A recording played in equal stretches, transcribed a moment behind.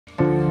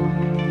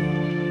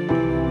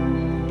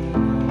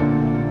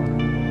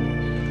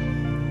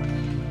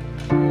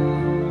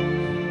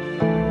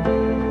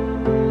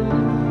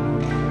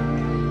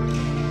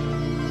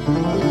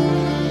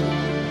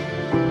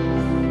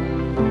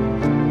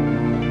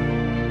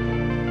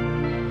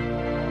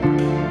What's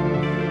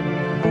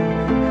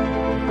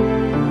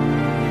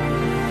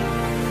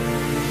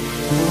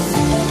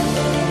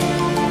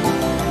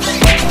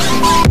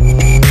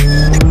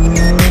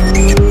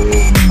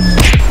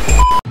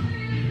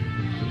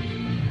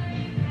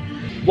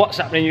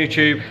happening,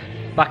 YouTube?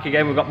 Back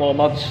again, we've got more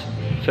mods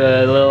for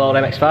the little old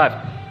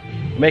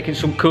MX5. Making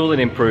some cooling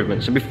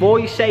improvements, and before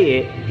you say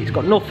it, it's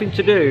got nothing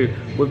to do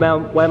with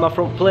where my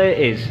front plate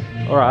is.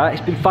 All right,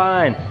 it's been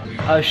fine.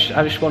 I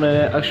just want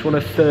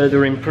to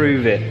further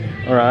improve it.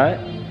 All right.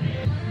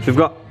 So we've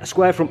got a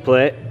square front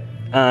plate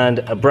and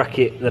a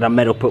bracket that I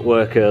made up at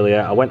work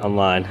earlier. I went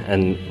online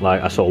and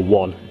like I saw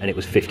one, and it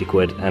was 50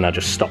 quid, and I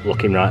just stopped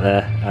looking right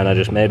there, and I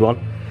just made one.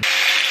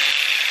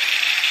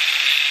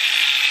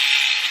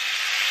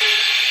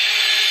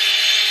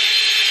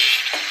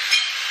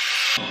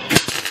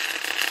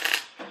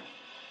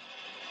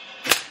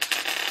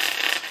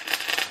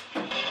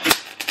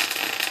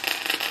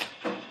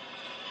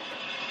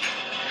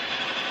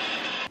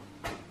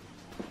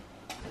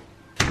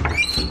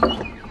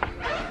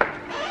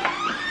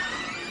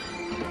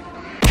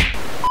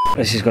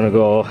 This is going to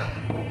go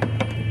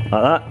like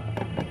that,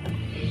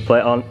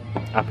 plate on,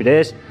 happy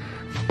days.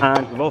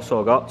 And we've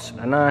also got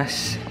a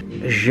nice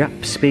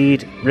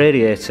Japspeed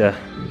radiator,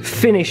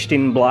 finished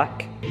in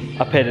black.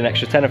 I paid an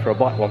extra tenner for a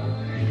black one.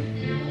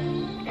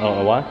 I don't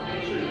know why,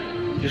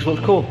 it just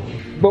looks cool.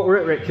 But we're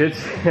at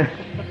Richard's.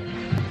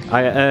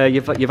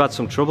 You've had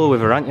some trouble with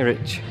her, haven't you,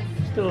 Rich?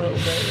 Still a little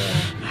bit there.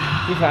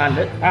 You found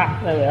it.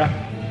 Ah, there we are.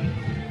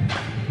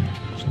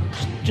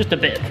 Just a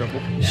bit of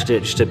trouble.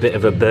 Just a bit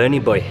of a Bernie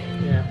boy.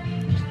 Yeah.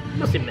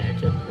 Nothing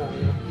major.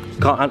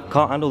 Can't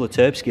handle the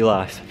Turbski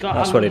life.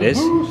 That's what it is.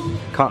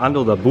 Can't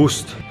handle the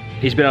boost.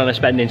 He's been on a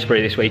spending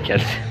spree this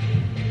weekend.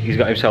 He's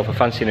got himself a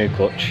fancy new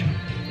clutch.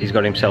 He's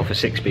got himself a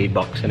 6-speed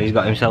box, and he's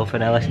got himself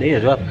an LSD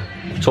as well.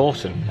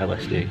 Torsen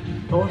LSD.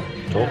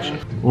 Torsen.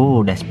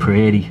 Oh, that's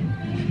pretty.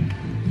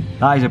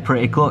 That is a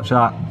pretty clutch,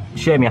 that.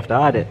 Shame you have to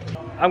hide it.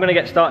 I'm gonna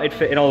get started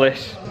fitting all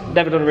this.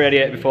 Never done a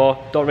radiator before,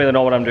 don't really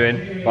know what I'm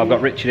doing, but I've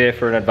got Richard here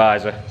for an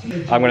advisor.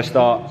 I'm gonna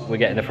start with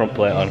getting the front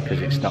plate on,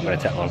 because it's not gonna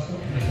take long.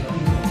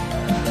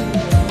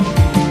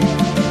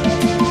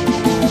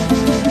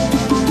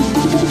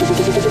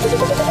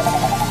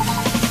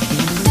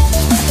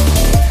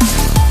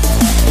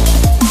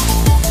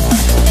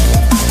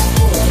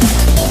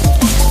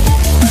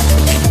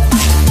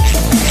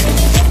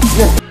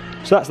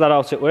 So that's that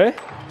out at way.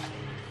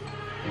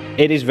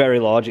 It is very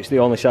large, it's the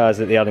only size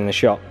that they had in the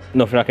shop.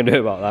 Nothing I can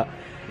do about that.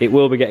 It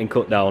will be getting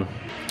cut down.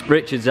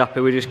 Richard's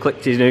happy, we just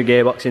clicked his new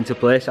gearbox into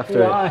place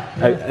after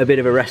a bit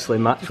of a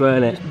wrestling match,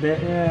 weren't it? Just a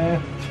bit,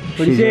 yeah.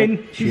 But she's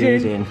in. She's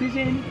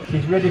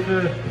ready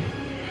for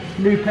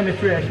new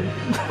penetration.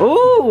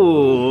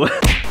 Ooh!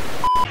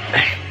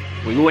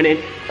 We're going in.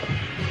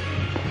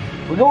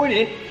 We're going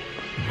in.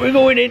 We're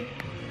going in.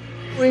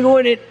 We're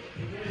going in.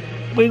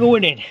 We're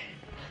going in.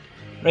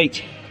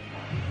 Right.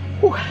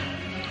 Whew.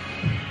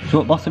 So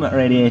at the bottom of the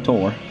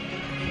radiator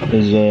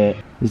is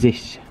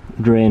this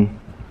drain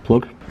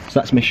plug. So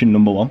that's mission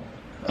number one.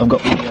 I've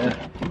got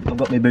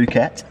my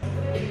bouquet.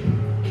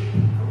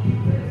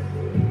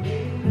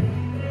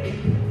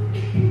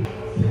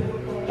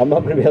 I'm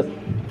not going to be able to...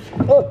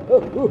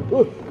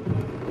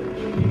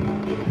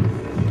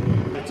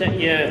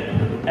 Take your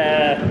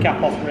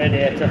cap off the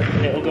radiator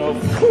and it'll go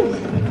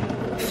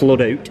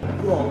flood out.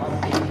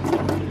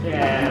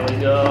 There we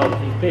go.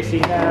 He's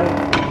pissing now.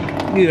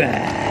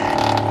 Yeah.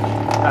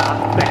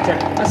 Better.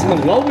 That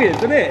smells well weird,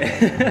 doesn't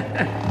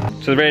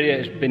it? So the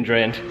radiator's been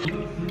drained.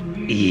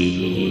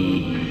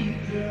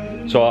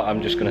 So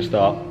I'm just going to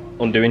start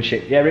undoing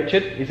shit. Yeah,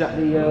 Richard? Is that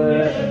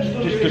the...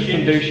 just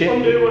undo shit?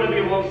 Undo whatever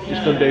you want.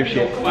 Just undo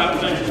shit.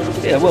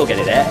 Yeah, we'll get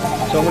it there.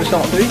 So I'm going to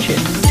start doing shit.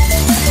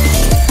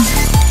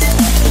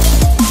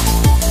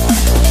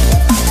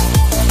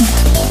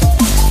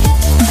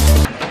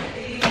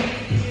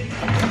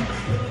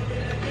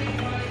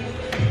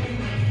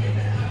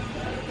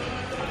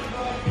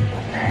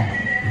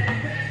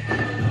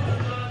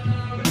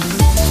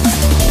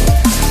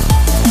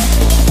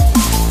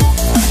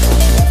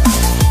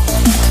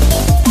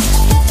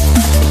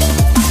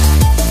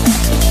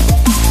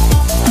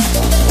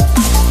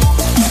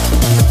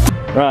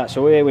 Right,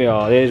 so here we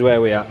are, here's where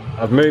we are.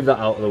 I've moved that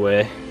out of the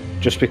way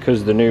just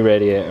because the new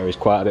radiator is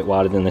quite a bit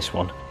wider than this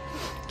one.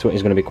 So it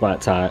is going to be quite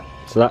tight.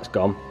 So that's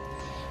gone.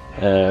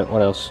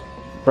 What else?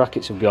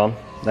 Brackets have gone,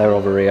 they're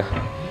over here.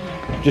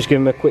 Just give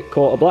them a quick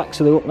coat of black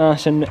so they look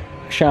nice and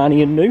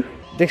shiny and new.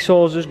 This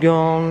hose has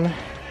gone.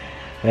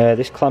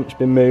 This clamp's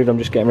been moved, I'm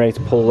just getting ready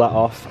to pull that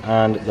off,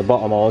 and the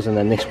bottom hose, and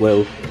then this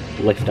will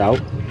lift out.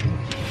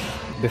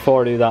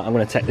 Before I do that, I'm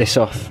going to take this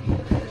off,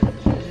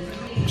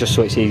 just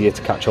so it's easier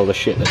to catch all the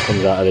shit that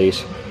comes out of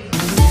these.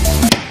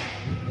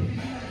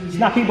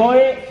 Snappy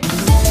boy!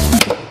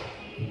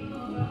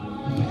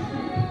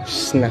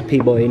 Snappy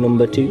boy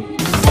number 2.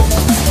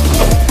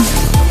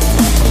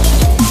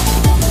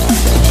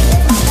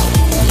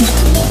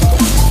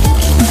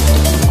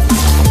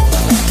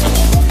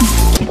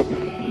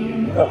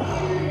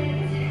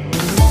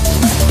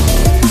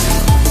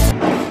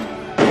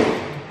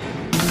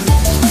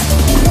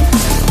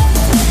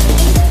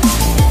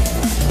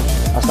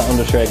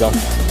 tray gone.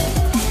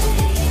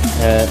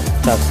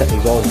 Time to set the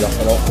exhaust off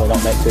and hopefully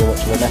not make too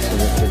much of a mess in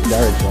the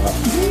garage like that.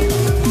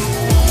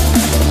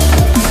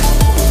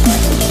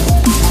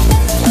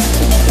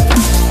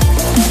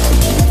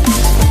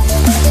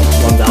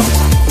 One down.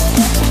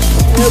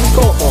 Yeah, we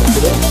caught one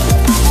today.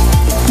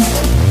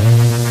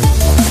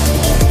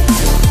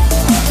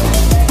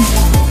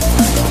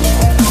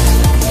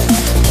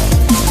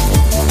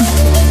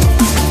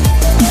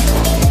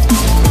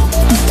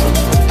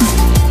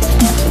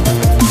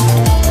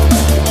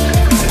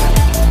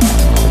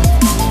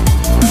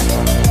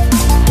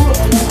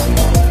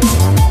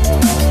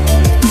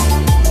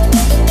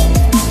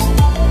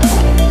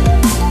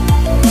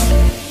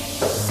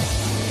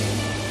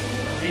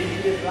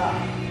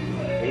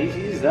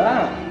 Easy as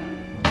that.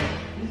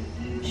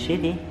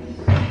 Shitty.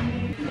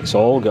 It's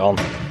all gone.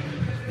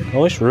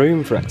 All this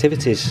room for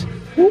activities.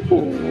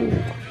 Ooh.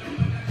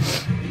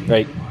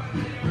 Right,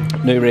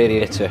 new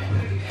radiator.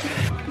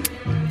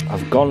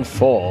 I've gone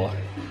for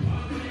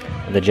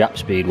the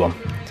Japspeed one,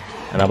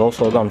 and I've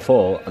also gone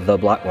for the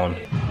black one.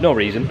 No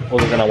reason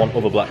other than I want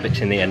other black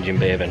bits in the engine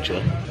bay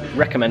eventually.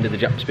 Recommended the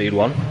Japspeed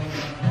one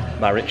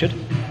by Richard.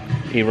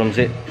 He runs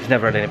it, he's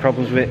never had any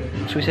problems with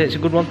it, so he said it's a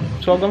good one,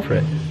 so I've gone for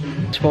it.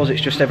 I suppose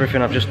it's just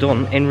everything I've just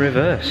done in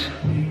reverse.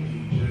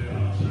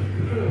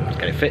 Let's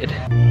get it fitted.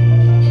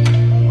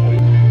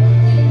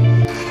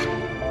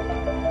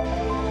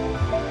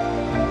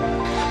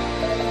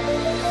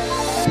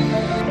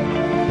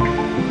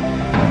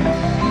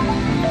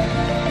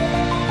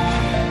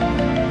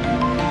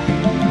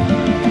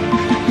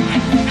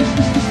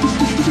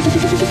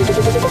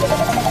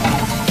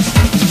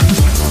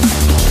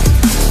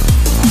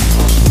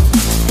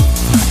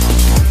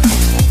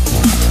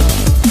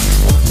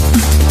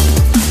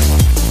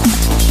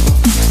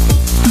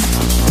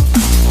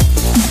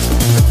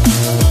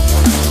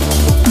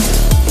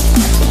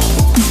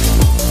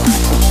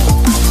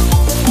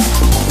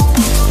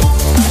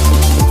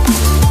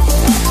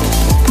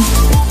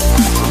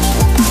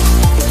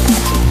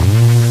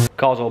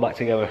 Car's all back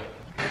together.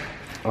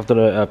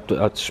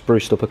 I've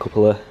spruced up a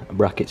couple of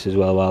brackets as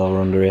well while we're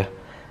under here,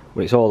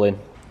 but it's all in.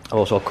 I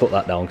also cut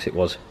that down because it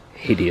was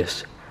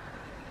hideous.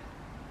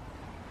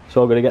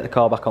 So I'm going to get the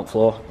car back on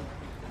floor,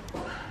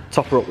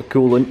 top her up with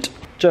coolant,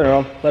 turn her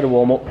on, let her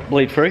warm up,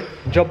 bleed through,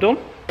 job done.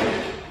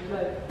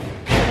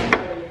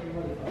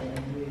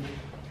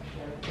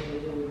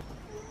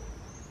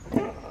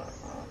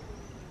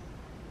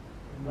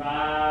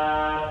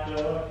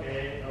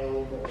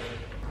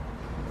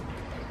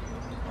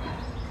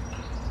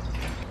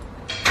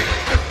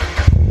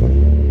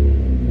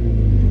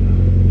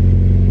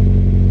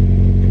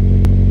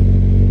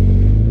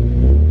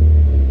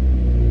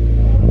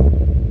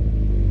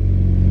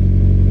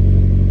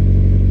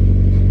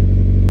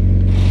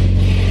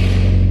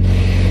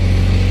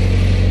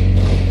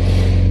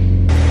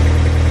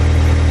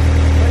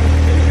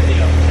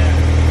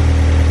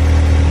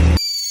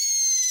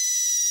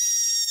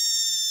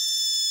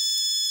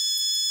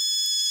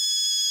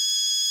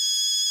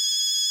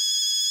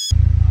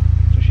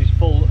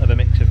 Full of a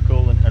mix of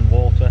coolant and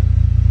water.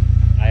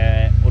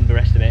 I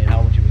underestimated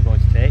how much it was going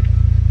to take.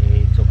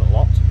 It took a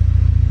lot.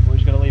 We're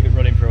just going to leave it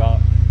running for about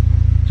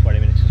 20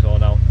 minutes or so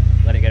now.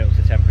 Let it get up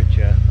to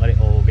temperature, let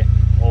it all get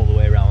all the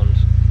way around,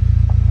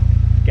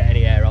 get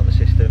any air out the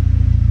system,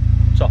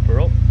 top her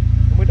up,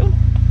 and we're done.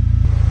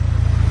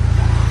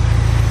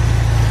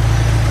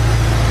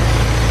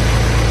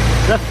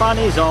 The fan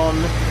is on.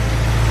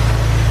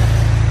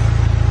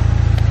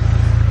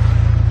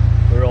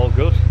 We're all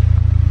good.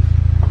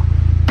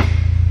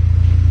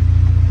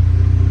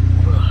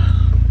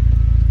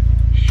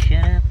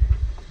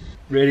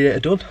 Radiator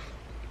done.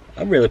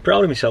 I'm really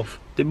proud of myself.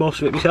 Did most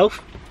of it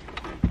myself.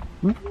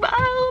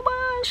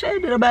 I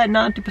said about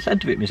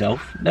 90% of it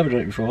myself. Never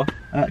done it before.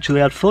 I actually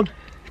had fun.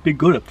 It's been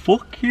good. I'm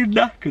fucking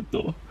knackered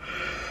though.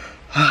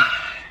 I'm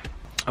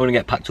gonna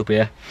get packed up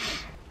here.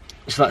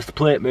 So that's the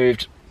plate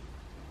moved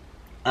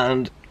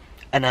and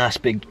a nice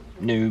big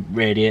new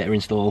radiator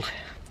installed.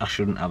 I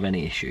shouldn't have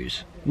any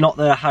issues. Not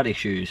that I had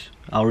issues.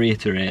 I'll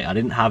reiterate, I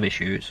didn't have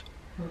issues.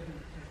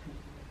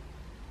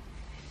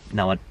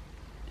 Now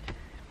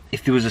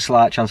if there was a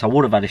slight chance I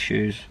would have had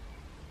issues,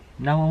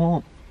 now I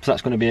won't. So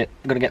that's going to be it.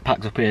 I'm going to get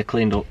packed up here,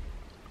 cleaned up,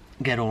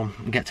 get home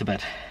and get to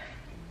bed.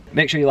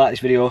 Make sure you like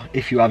this video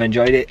if you have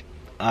enjoyed it.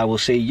 I will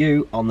see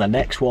you on the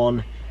next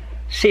one.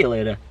 See you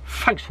later.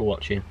 Thanks for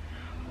watching.